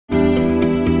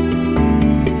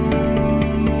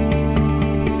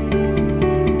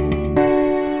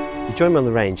joined me on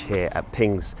the range here at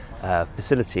Ping's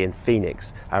facility in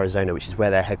Phoenix, Arizona, which is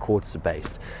where their headquarters are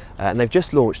based. And they've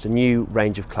just launched a new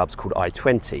range of clubs called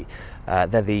i20.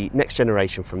 They're the next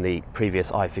generation from the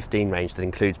previous i15 range that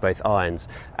includes both irons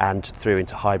and through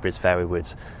into hybrids, fairway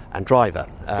woods and driver.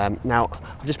 Now,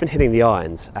 I've just been hitting the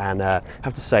irons and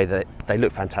have to say that they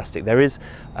look fantastic. There is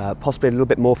possibly a little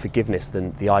bit more forgiveness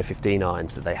than the i15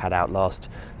 irons that they had out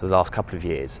the last couple of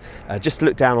years. Just to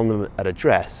look down on them at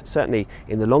address, certainly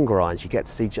in the longer irons you get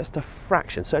to see just a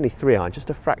fraction, certainly 3 iron, just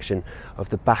a fraction of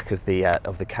the back of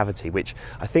the cavity, which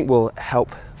I think will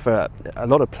help for a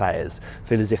lot of players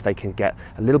feel as if they can get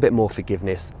a little bit more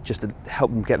forgiveness, just to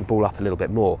help them get the ball up a little bit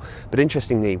more. But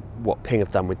interestingly, what Ping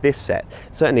have done with this set,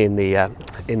 certainly in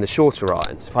the shorter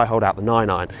irons, if I hold out the 9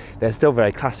 iron, they're still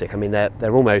very classic. I mean,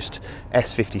 they're almost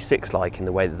S56-like in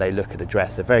the way that they look at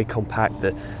address. They're very compact.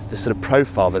 The sort of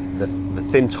profile, the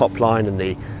thin top line and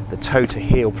the toe to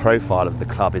heel profile of the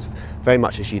club is very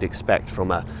much as you'd expect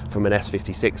from an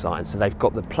S56 iron. So they've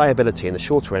got the playability in the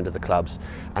shorter end of the clubs,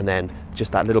 and then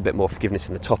just that little bit more forgiveness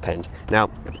in the top end. Now,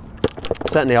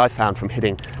 certainly I found from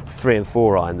hitting 3 and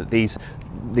 4 iron that these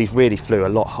really flew a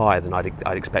lot higher than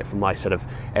I'd expect from my sort of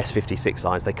S56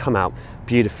 irons. They come out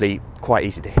beautifully, quite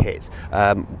easy to hit.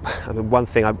 I mean, one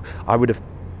thing I would have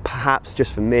perhaps,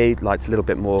 just for me, liked a little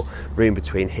bit more room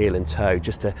between heel and toe,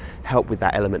 just to help with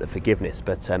that element of forgiveness.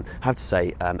 But I have to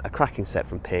say, a cracking set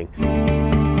from Ping.